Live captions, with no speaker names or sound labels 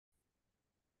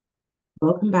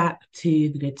Welcome back to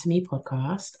the Good to Me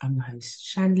podcast. I'm your host,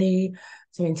 Shanley.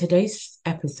 So, in today's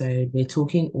episode, we're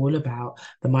talking all about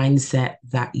the mindset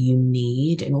that you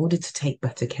need in order to take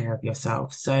better care of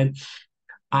yourself. So,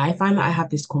 I find that I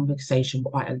have this conversation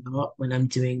quite a lot when I'm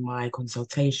doing my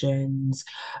consultations,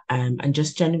 and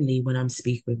just generally when I'm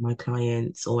speaking with my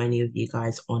clients or any of you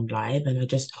guys on live. And I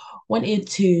just wanted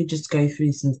to just go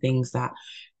through some things that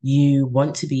you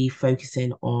want to be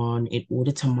focusing on in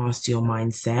order to master your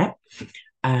mindset,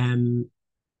 um,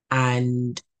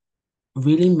 and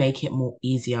really make it more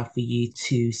easier for you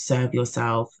to serve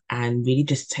yourself and really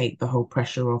just take the whole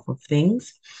pressure off of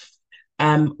things.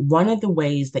 One of the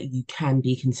ways that you can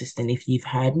be consistent, if you've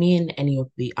heard me in any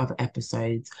of the other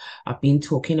episodes, I've been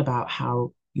talking about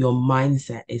how your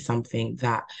mindset is something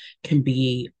that can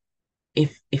be,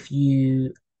 if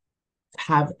you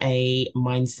have a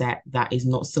mindset that is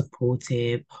not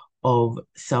supportive of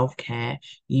self-care,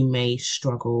 you may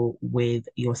struggle with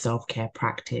your self-care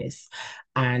practice,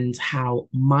 and how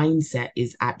mindset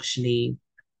is actually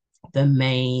the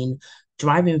main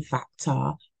driving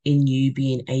factor in you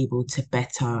being able to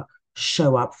better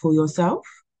show up for yourself.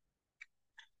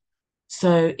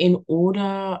 So, in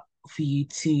order for you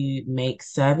to make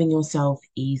serving yourself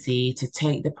easy, to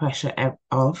take the pressure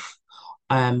off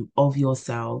of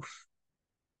yourself,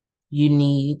 you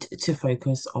need to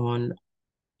focus on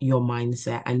your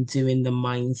mindset and doing the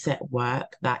mindset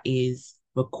work that is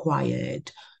required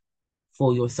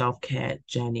for your self-care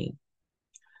journey.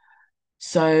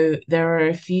 So there are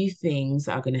a few things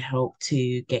that are going to help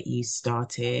to get you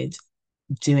started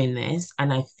doing this.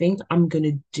 And I think I'm going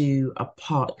to do a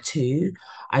part two.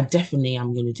 I definitely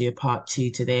am going to do a part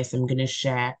two to this. I'm going to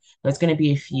share, there's going to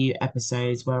be a few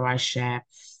episodes where I share,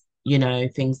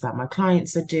 things that my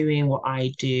clients are doing, what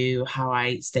I do, how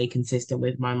I stay consistent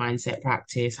with my mindset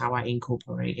practice, how I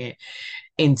incorporate it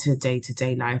into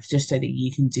day-to-day life, just so that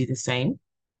you can do the same.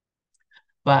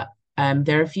 But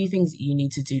there are a few things that you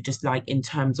need to do, just like in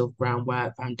terms of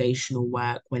groundwork, foundational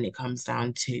work, when it comes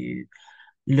down to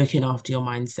looking after your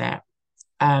mindset.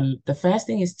 The first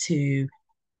thing is to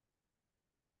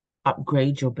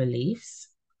upgrade your beliefs.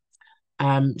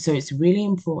 So it's really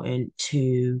important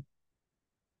to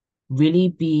really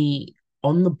be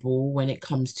on the ball when it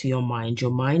comes to your mind. Your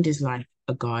mind is like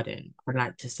a garden. I'd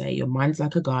like to say your mind's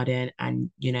like a garden, and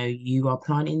you are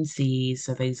planting seeds.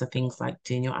 So these are things like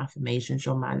doing your affirmations,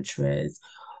 your mantras,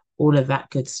 all of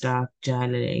that good stuff,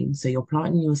 journaling. So you're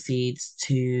planting your seeds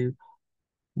to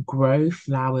grow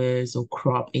flowers or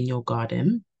crop in your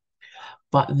garden.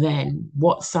 But then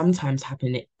what sometimes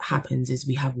happens is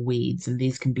we have weeds, and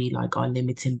these can be like our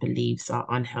limiting beliefs, our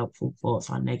unhelpful thoughts,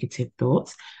 our negative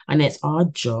thoughts. And it's our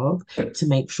job to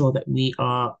make sure that we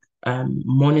are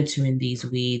monitoring these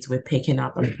weeds. We're picking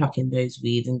up and plucking those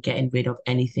weeds and getting rid of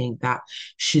anything that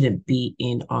shouldn't be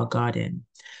in our garden.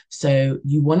 So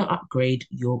you want to upgrade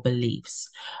your beliefs.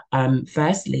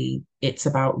 Firstly, it's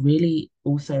about really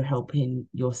also helping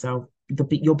yourself.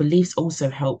 Your beliefs also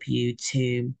help you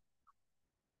to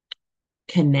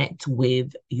connect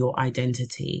with your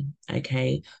identity.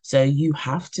 Okay. So you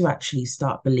have to actually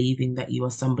start believing that you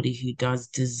are somebody who does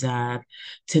deserve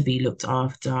to be looked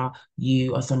after.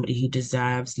 You are somebody who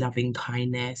deserves loving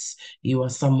kindness. You are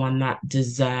someone that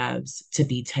deserves to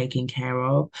be taken care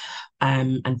of,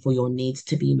 and for your needs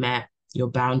to be met, your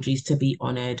boundaries to be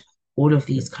honored. All of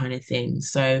these kind of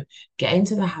things. So get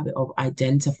into the habit of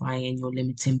identifying your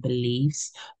limiting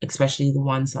beliefs, especially the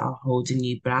ones that are holding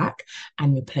you back,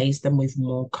 and replace them with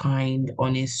more kind,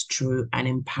 honest, true, and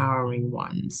empowering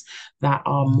ones that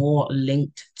are more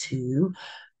linked to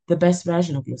the best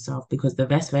version of yourself, because the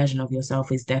best version of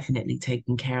yourself is definitely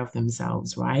taking care of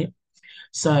themselves, right?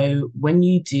 So when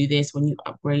you do this, when you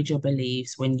upgrade your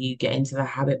beliefs, when you get into the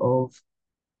habit of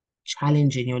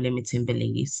challenging your limiting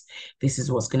beliefs, this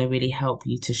is what's going to really help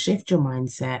you to shift your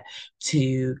mindset,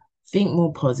 to think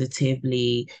more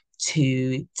positively,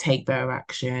 to take better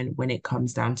action when it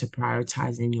comes down to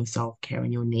prioritizing your self-care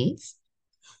and your needs.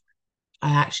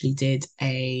 I actually did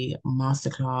a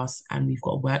masterclass, and we've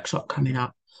got a workshop coming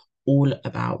up all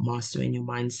about mastering your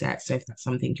mindset. So if that's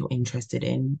something you're interested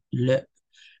in, look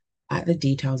at the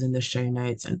details in the show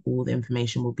notes, and all the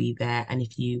information will be there. And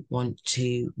if you want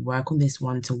to work on this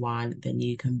one-to-one, then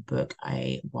you can book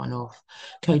a one-off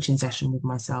coaching session with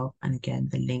myself. And again,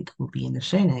 the link will be in the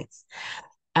show notes.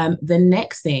 The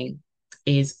next thing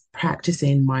is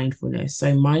practicing mindfulness.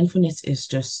 So mindfulness is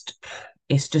just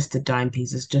it's just a dime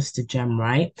piece, it's just a gem,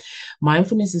 right?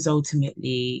 Mindfulness is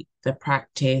ultimately the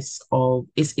practice of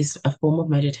it's a form of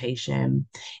meditation.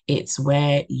 It's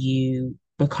where you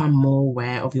become more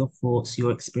aware of your thoughts,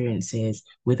 your experiences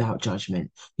without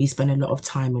judgment. We spend a lot of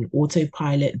time on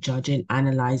autopilot, judging,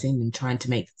 analyzing, and trying to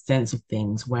make sense of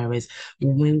things. Whereas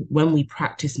when we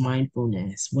practice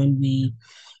mindfulness, when we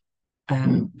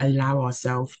allow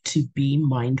ourselves to be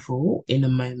mindful in a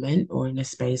moment or in a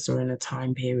space or in a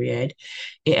time period,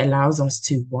 it allows us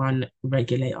to, one,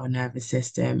 regulate our nervous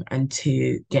system, and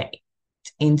two, get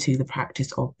into the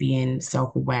practice of being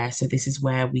self-aware. So this is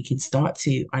where we can start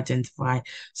to identify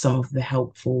some of the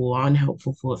helpful or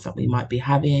unhelpful thoughts that we might be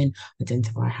having,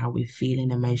 identify how we're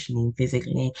feeling emotionally and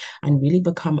physically, and really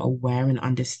become aware and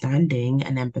understanding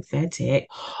and empathetic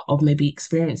of maybe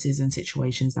experiences and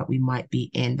situations that we might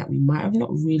be in that we might have not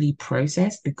really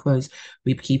processed because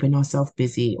we're keeping ourselves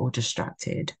busy or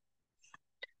distracted.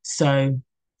 So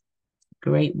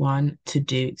great one to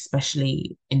do,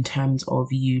 especially in terms of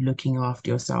you looking after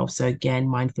yourself. So again,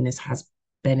 mindfulness has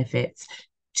benefits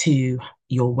to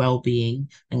your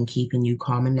well-being and keeping you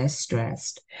calm and less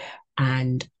stressed.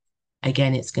 And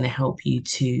again, it's going to help you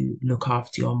to look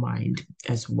after your mind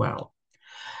as well.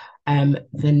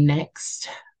 The next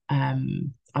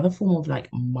other form of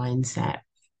like mindset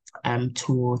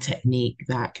tool technique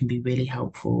that can be really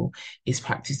helpful is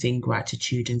practicing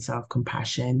gratitude and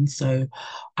self-compassion. So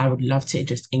I would love to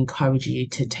just encourage you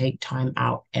to take time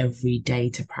out every day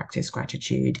to practice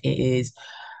gratitude. It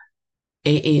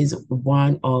is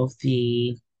one of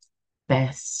the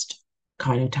best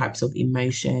kind of types of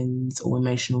emotions or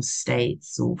emotional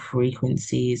states or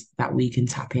frequencies that we can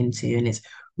tap into. And it's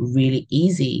really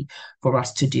easy for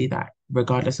us to do that,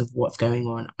 regardless of what's going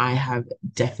on. I have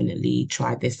definitely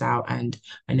tried this out, and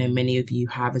I know many of you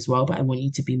have as well, but I want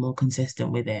you to be more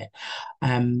consistent with it.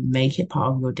 Make it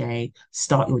part of your day,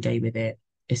 start your day with it.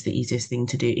 It's the easiest thing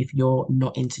to do. If you're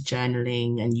not into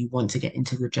journaling and you want to get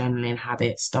into the journaling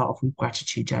habit, start off with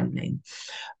gratitude journaling.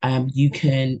 You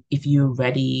can, if you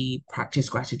already practice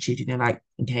gratitude, you know, like,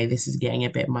 okay, this is getting a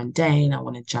bit mundane. I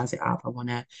want to jazz it up. I want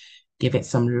to give it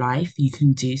some life. You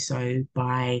can do so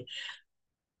by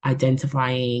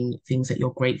identifying things that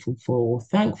you're grateful for or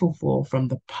thankful for from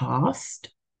the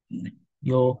past,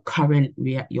 your current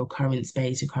space, your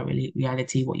current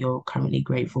reality, what you're currently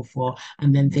grateful for,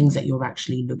 and then things that you're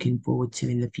actually looking forward to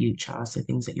in the future. So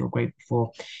things that you're grateful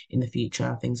for in the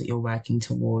future, things that you're working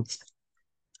towards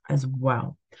as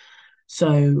well.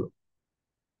 So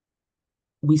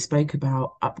we spoke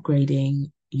about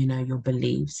upgrading, your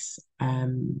beliefs,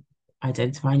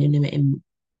 identifying your limiting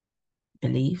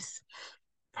beliefs,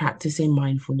 practicing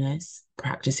mindfulness,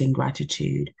 practicing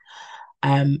gratitude.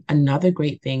 Another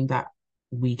great thing that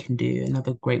we can do,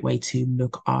 another great way to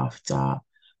look after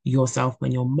yourself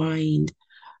and your mind,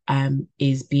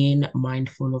 is being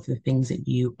mindful of the things that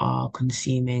you are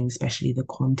consuming, especially the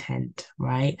content,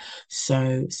 right?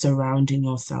 So surrounding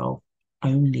yourself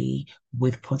only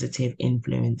with positive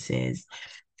influences.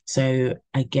 So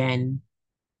again,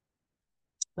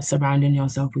 surrounding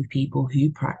yourself with people who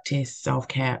practice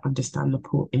self-care, understand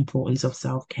the importance of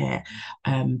self-care,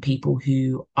 people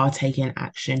who are taking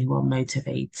action, who are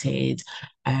motivated,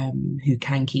 who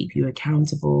can keep you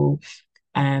accountable.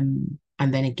 And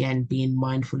then again, being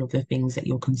mindful of the things that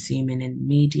you're consuming in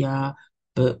media,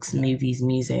 books, movies,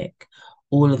 music.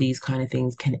 All of these kind of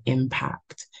things can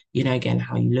impact, again,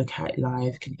 how you look at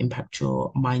life, can impact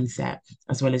your mindset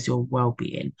as well as your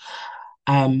well-being.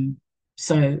 Um,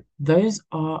 so those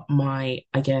are my,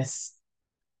 I guess,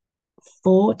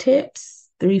 four tips,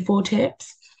 in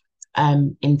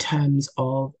terms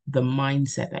of the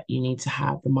mindset that you need to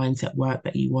have, the mindset work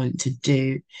that you want to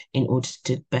do in order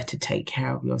to better take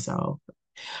care of yourself.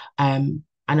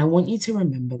 And I want you to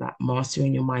remember that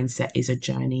mastering your mindset is a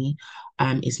journey.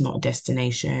 It's not a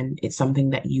destination. It's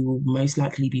something that you will most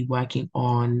likely be working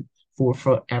on for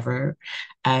forever.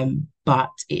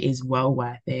 But it is well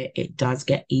worth it. It does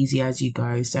get easier as you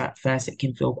go. So at first it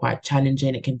can feel quite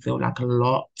challenging. It can feel like a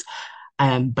lot.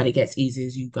 But it gets easier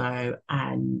as you go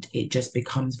and it just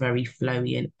becomes very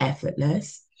flowy and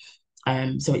effortless.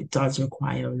 So it does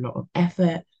require a lot of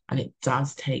effort and it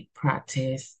does take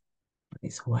practice, but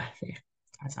it's worth it,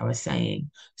 as I was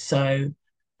saying. So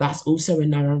that's also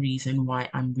another reason why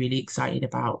I'm really excited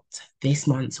about this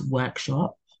month's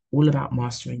workshop, all about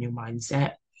mastering your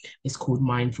mindset. It's called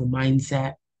Mindful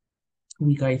Mindset.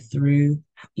 We go through,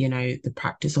 the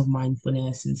practice of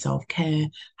mindfulness and self-care,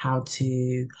 how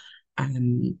to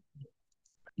um,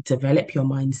 develop your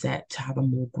mindset to have a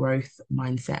more growth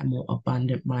mindset, a more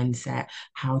abundant mindset,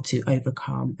 how to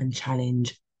overcome and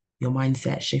challenge your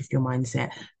mindset, shift your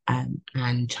mindset,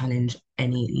 and challenge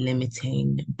any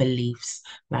limiting beliefs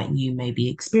that you may be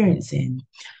experiencing.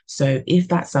 So if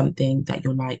that's something that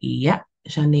you're like, yep,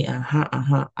 Shani,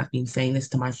 I've been saying this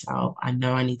to myself. I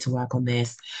know I need to work on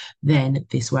this. Then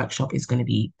this workshop is going to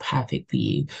be perfect for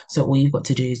you. So all you've got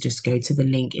to do is just go to the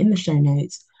link in the show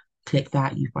notes, click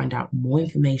that, you find out more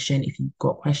information. If you've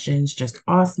got questions, just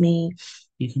ask me.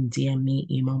 You can DM me,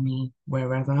 email me,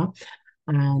 wherever,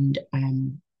 and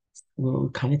we'll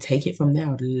kind of take it from there.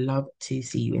 I'd love to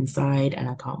see you inside, and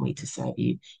I can't wait to serve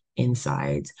you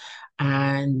inside.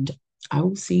 And I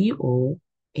will see you all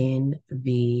in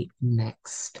the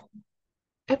next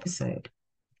episode.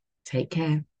 Take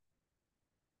care.